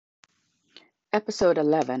Episode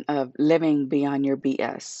 11 of Living Beyond Your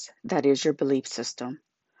BS, that is your belief system,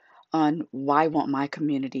 on why won't my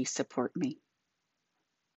community support me?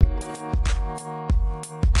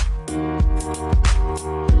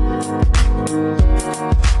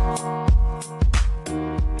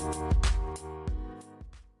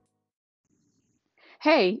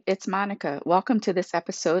 Hey, it's Monica. Welcome to this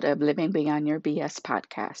episode of Living Beyond Your BS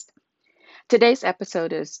podcast. Today's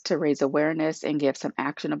episode is to raise awareness and give some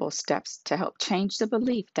actionable steps to help change the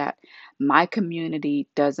belief that my community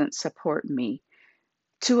doesn't support me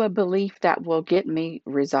to a belief that will get me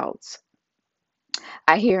results.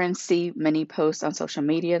 I hear and see many posts on social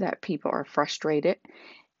media that people are frustrated,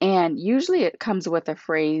 and usually it comes with a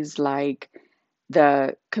phrase like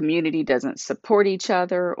the community doesn't support each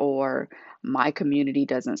other or my community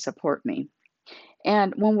doesn't support me.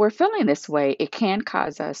 And when we're feeling this way, it can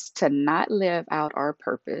cause us to not live out our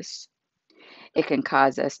purpose. It can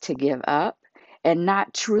cause us to give up and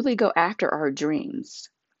not truly go after our dreams.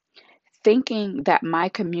 Thinking that my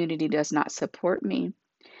community does not support me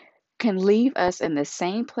can leave us in the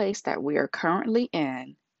same place that we are currently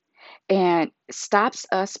in and stops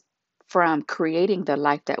us from creating the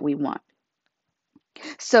life that we want.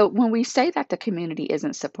 So, when we say that the community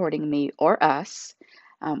isn't supporting me or us,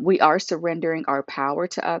 we are surrendering our power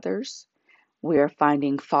to others. We are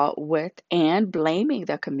finding fault with and blaming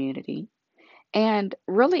the community. And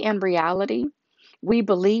really, in reality, we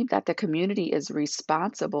believe that the community is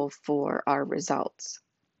responsible for our results.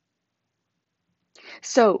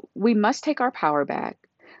 So, we must take our power back.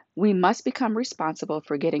 We must become responsible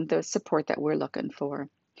for getting the support that we're looking for.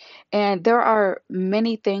 And there are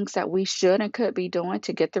many things that we should and could be doing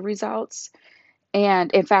to get the results.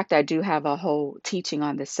 And in fact, I do have a whole teaching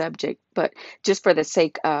on this subject, but just for the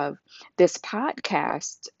sake of this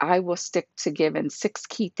podcast, I will stick to giving six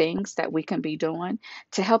key things that we can be doing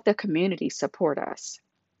to help the community support us.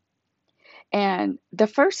 And the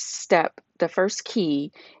first step, the first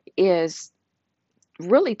key is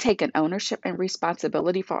really taking ownership and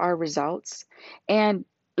responsibility for our results and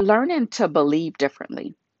learning to believe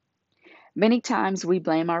differently. Many times we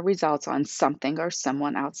blame our results on something or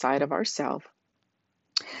someone outside of ourselves.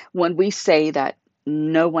 When we say that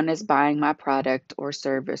no one is buying my product or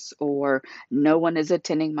service or no one is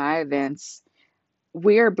attending my events,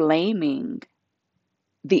 we're blaming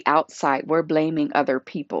the outside. We're blaming other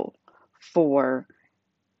people for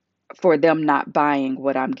for them not buying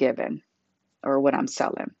what I'm giving or what I'm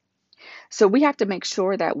selling. So we have to make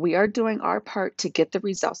sure that we are doing our part to get the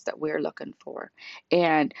results that we're looking for.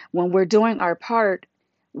 And when we're doing our part,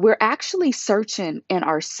 we're actually searching in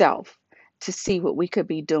ourselves to see what we could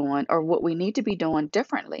be doing or what we need to be doing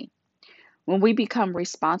differently. When we become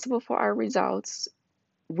responsible for our results,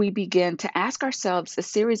 we begin to ask ourselves a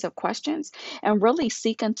series of questions and really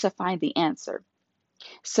seeking to find the answer.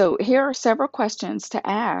 So, here are several questions to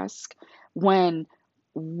ask when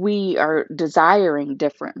we are desiring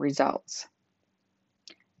different results.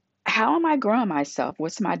 How am I growing myself?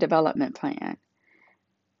 What's my development plan?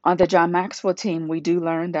 On the John Maxwell team, we do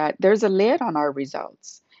learn that there's a lid on our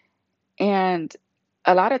results. And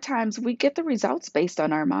a lot of times we get the results based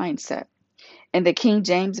on our mindset. In the King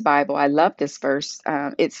James Bible, I love this verse.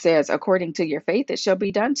 It says, according to your faith, it shall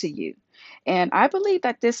be done to you. And I believe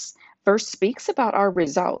that this verse speaks about our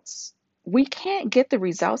results. We can't get the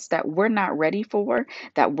results that we're not ready for,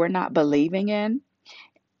 that we're not believing in.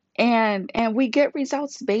 And we get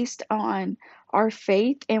results based on our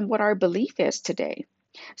faith and what our belief is today.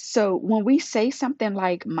 So when we say something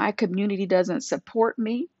like, my community doesn't support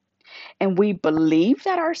me, and we believe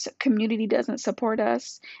that our community doesn't support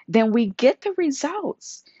us, then we get the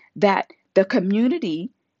results that the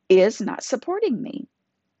community is not supporting me.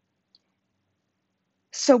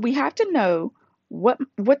 So we have to know what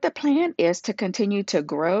the plan is to continue to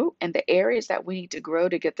grow in the areas that we need to grow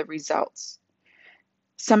to get the results.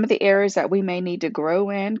 Some of the areas that we may need to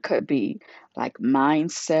grow in could be like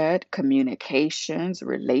mindset, communications,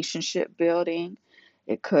 relationship building.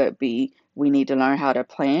 It could be we need to learn how to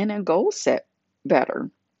plan and goal set better.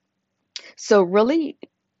 So, really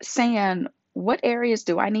saying, what areas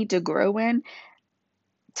do I need to grow in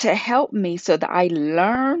to help me so that I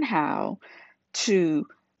learn how to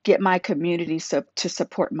get my community to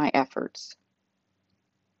support my efforts?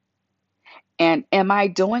 And am I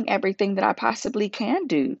doing everything that I possibly can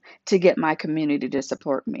do to get my community to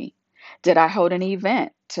support me? Did I hold an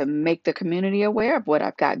event to make the community aware of what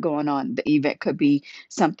I've got going on? The event could be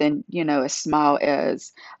something, as small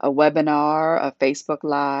as a webinar, a Facebook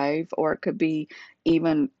Live, or it could be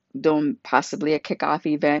even doing possibly a kickoff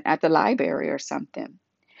event at the library or something.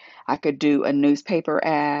 I could do a newspaper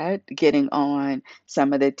ad, getting on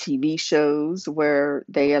some of the TV shows where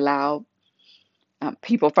they allow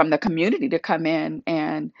people from the community to come in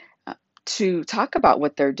and uh, to talk about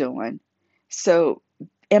what they're doing. So,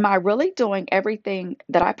 am I really doing everything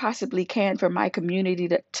that I possibly can for my community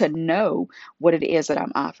to know what it is that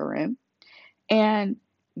I'm offering? And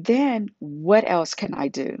then what else can I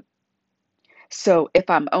do? So if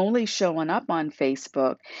I'm only showing up on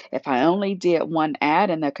Facebook, if I only did one ad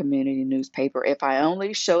in the community newspaper, if I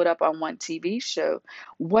only showed up on one TV show,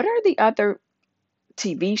 what are the other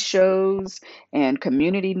TV shows and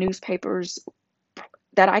community newspapers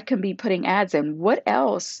that I can be putting ads in? What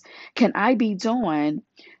else can I be doing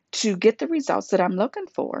to get the results that I'm looking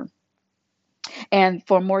for? And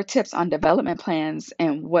for more tips on development plans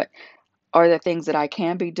and what are the things that I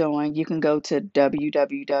can be doing, you can go to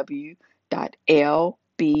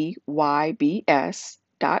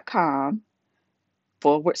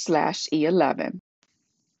www.lbybs.com/E11.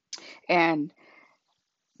 And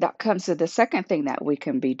that comes to the second thing that we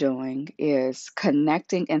can be doing is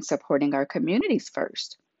connecting and supporting our communities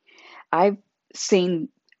first. I've seen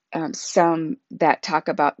some that talk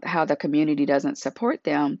about how the community doesn't support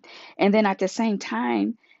them, and then at the same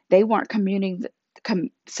time, they weren't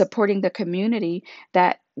supporting the community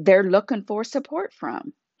that they're looking for support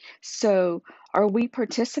from. So, are we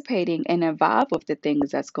participating and involved with the things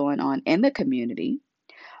that's going on in the community?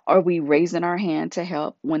 Are we raising our hand to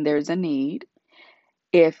help when there's a need?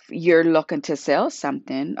 If you're looking to sell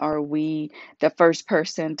something, are we the first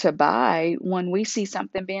person to buy when we see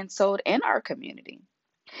something being sold in our community?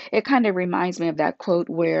 It kind of reminds me of that quote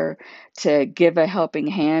where to give a helping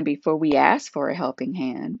hand before we ask for a helping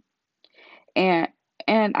hand. And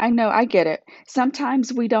and I know I get it.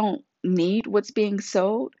 Sometimes we don't need what's being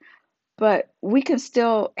sold, but we can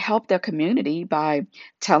still help the community by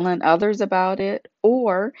telling others about it,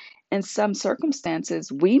 or in some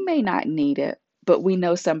circumstances, we may not need it, but we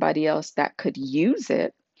know somebody else that could use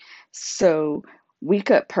it. So we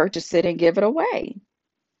could purchase it and give it away.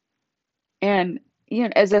 And,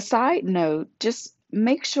 as a side note, just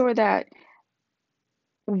make sure that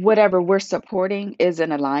whatever we're supporting is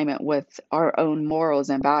in alignment with our own morals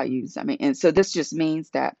and values. I mean, and so this just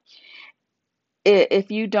means that if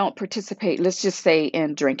you don't participate, let's just say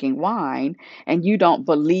in drinking wine, and you don't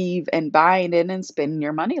believe in buying it and spending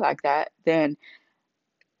your money like that, then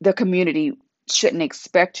the community shouldn't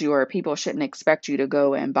expect you, or people shouldn't expect you to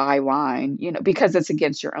go and buy wine, because it's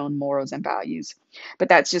against your own morals and values. But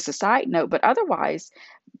that's just a side note. But otherwise,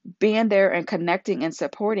 being there and connecting and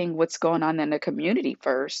supporting what's going on in the community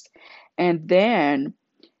first, and then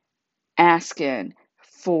asking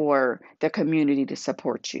for the community to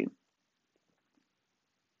support you.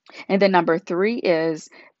 And then number three is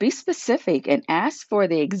be specific and ask for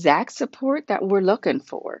the exact support that we're looking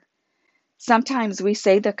for. Sometimes we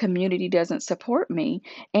say the community doesn't support me,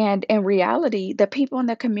 and in reality, the people in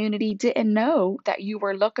the community didn't know that you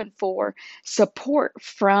were looking for support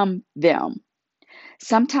from them.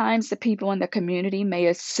 Sometimes the people in the community may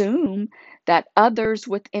assume that others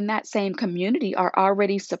within that same community are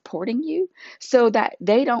already supporting you, so that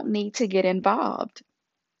they don't need to get involved.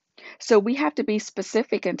 So we have to be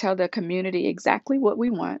specific and tell the community exactly what we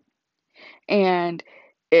want. And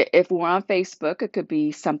if we're on Facebook, it could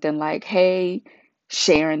be something like, hey,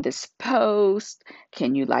 sharing this post.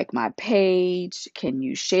 Can you like my page? Can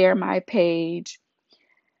you share my page?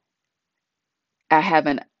 I have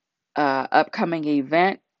an upcoming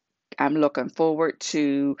event. I'm looking forward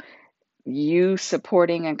to you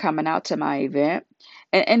supporting and coming out to my event.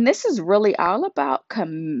 And this is really all about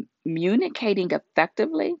communicating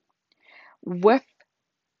effectively with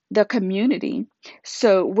the community.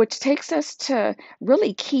 So, which takes us to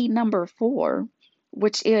really key number four,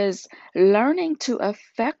 which is learning to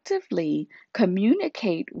effectively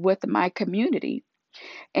communicate with my community.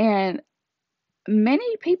 And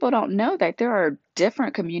many people don't know that there are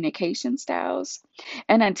different communication styles.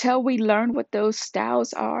 And until we learn what those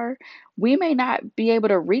styles are, we may not be able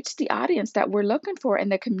to reach the audience that we're looking for in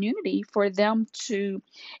the community for them to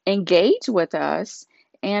engage with us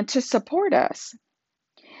and to support us.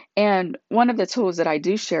 And one of the tools that I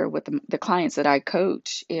do share with the clients that I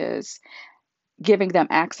coach is giving them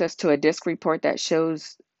access to a disc report that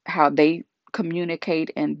shows how they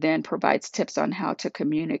communicate and then provides tips on how to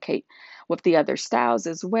communicate with the other styles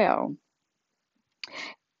as well.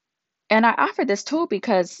 And I offer this tool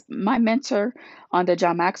because my mentor on the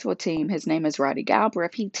John Maxwell team, his name is Roddy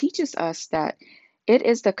Galbraith, he teaches us that it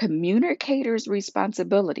is the communicator's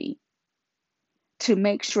responsibility to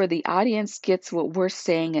make sure the audience gets what we're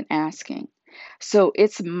saying and asking. So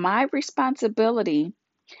it's my responsibility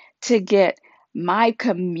to get my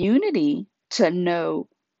community to know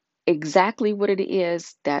exactly what it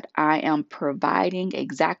is that I am providing,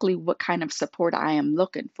 exactly what kind of support I am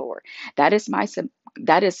looking for. That is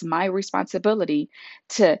that is my responsibility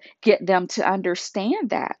to get them to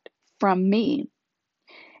understand that from me.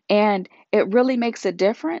 And it really makes a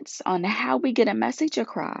difference on how we get a message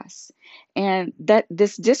across. And that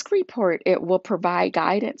this disc report, it will provide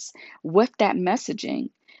guidance with that messaging.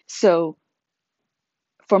 So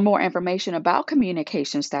for more information about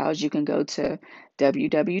communication styles, you can go to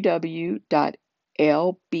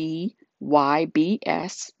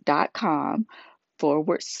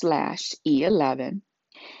www.lbybs.com/E11.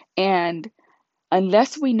 And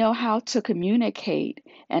unless we know how to communicate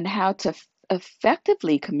and how to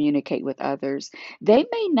effectively communicate with others, they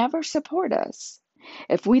may never support us.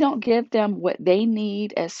 If we don't give them what they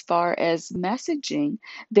need as far as messaging,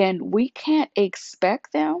 then we can't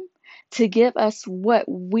expect them to give us what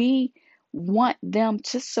we want them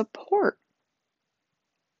to support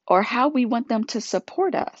or how we want them to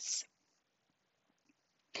support us.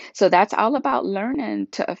 So that's all about learning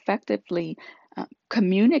to effectively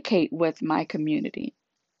communicate with my community.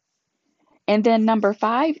 And then number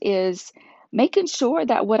five is making sure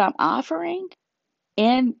that what I'm offering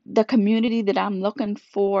in the community that I'm looking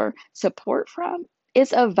for support from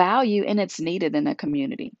is of value and it's needed in the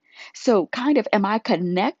community. So, kind of, am I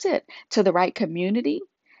connected to the right community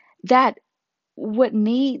that would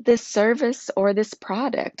need this service or this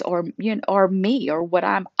product or or me or what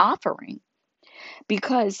I'm offering?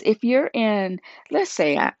 Because if you're in, let's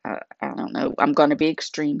say, I don't know, I'm going to be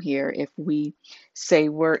extreme here. If we say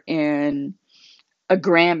we're in a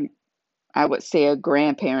grand I would say a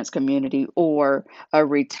grandparents community or a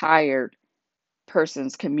retired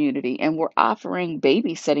person's community, and we're offering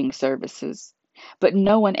babysitting services, but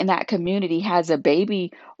no one in that community has a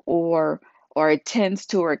baby or attends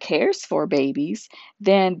to or cares for babies,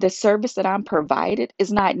 then the service that I'm provided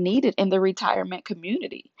is not needed in the retirement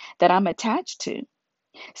community that I'm attached to.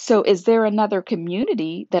 So, is there another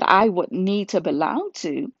community that I would need to belong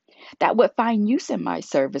to that would find use in my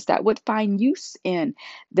service, that would find use in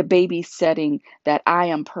the babysitting that I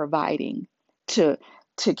am providing to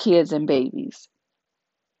kids and babies?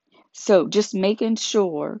 So, just making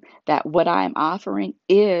sure that what I'm offering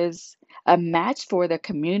is a match for the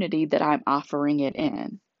community that I'm offering it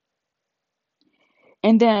in.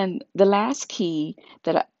 And then the last key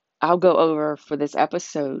that I'll go over for this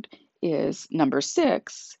episode is number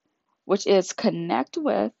six, which is connect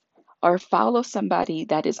with or follow somebody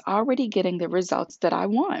that is already getting the results that I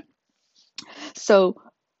want. So,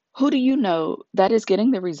 who do you know that is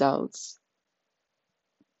getting the results?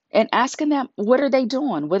 And asking them, what are they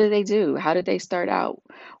doing? What do they do? How did they start out?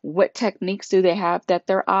 What techniques do they have that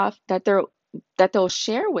they'll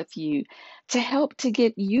share with you to help to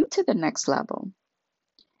get you to the next level?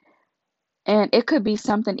 And it could be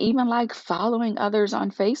something even like following others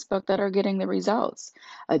on Facebook that are getting the results,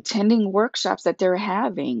 attending workshops that they're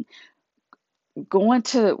having, going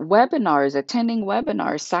to webinars, attending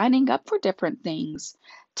webinars, signing up for different things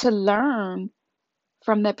to learn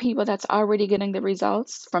from the people that's already getting the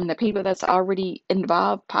results, from the people that's already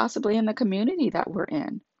involved, possibly in the community that we're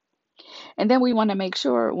in. And then we want to make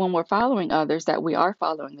sure when we're following others that we are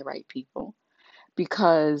following the right people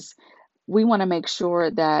because we want to make sure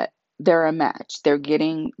that they're a match. They're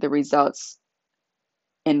getting the results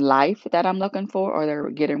in life that I'm looking for, or they're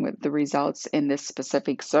getting with the results in this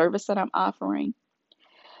specific service that I'm offering,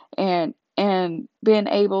 and being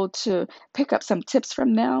able to pick up some tips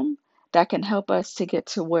from them that can help us to get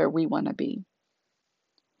to where we want to be.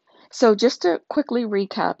 So just to quickly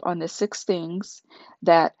recap on the six things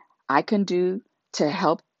that I can do to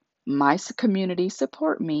help my community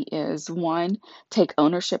support me is one, take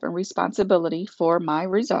ownership and responsibility for my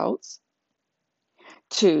results.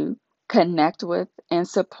 Two, connect with and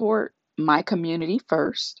support my community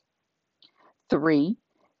first. Three,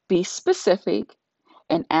 be specific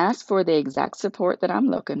and ask for the exact support that I'm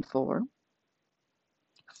looking for.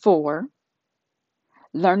 Four,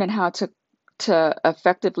 learning how to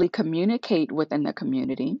effectively communicate within the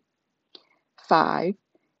community. Five,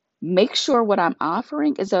 make sure what I'm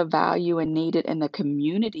offering is of value and needed in the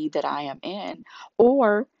community that I am in,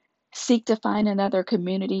 or seek to find another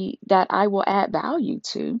community that I will add value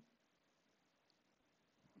to.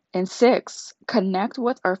 And six, connect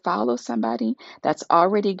with or follow somebody that's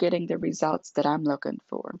already getting the results that I'm looking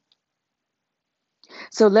for.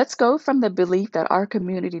 So let's go from the belief that our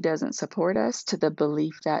community doesn't support us to the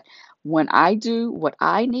belief that when I do what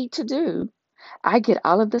I need to do, I get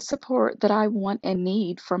all of the support that I want and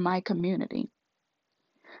need from my community.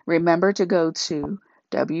 Remember to go to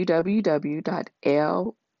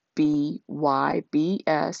www.lbybs.com lbybs.com,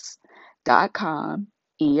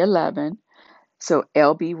 E11. So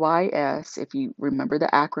LBYS, if you remember the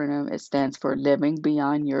acronym, it stands for Living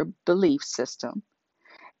Beyond Your Belief System.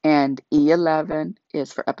 And E11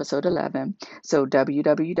 is for episode 11. So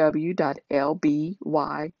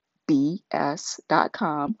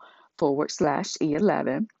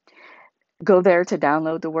www.lbybs.com/E11. Go there to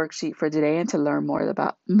download the worksheet for today and to learn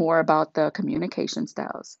more about the communication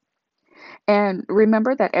styles. And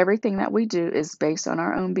remember that everything that we do is based on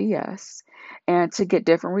our own BS. And to get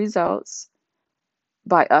different results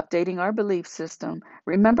by updating our belief system,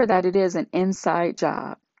 remember that it is an inside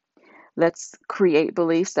job. Let's create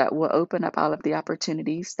beliefs that will open up all of the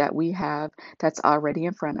opportunities that we have that's already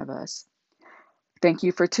in front of us. Thank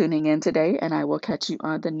you for tuning in today, and I will catch you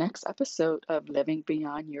on the next episode of Living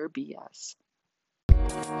Beyond Your BS.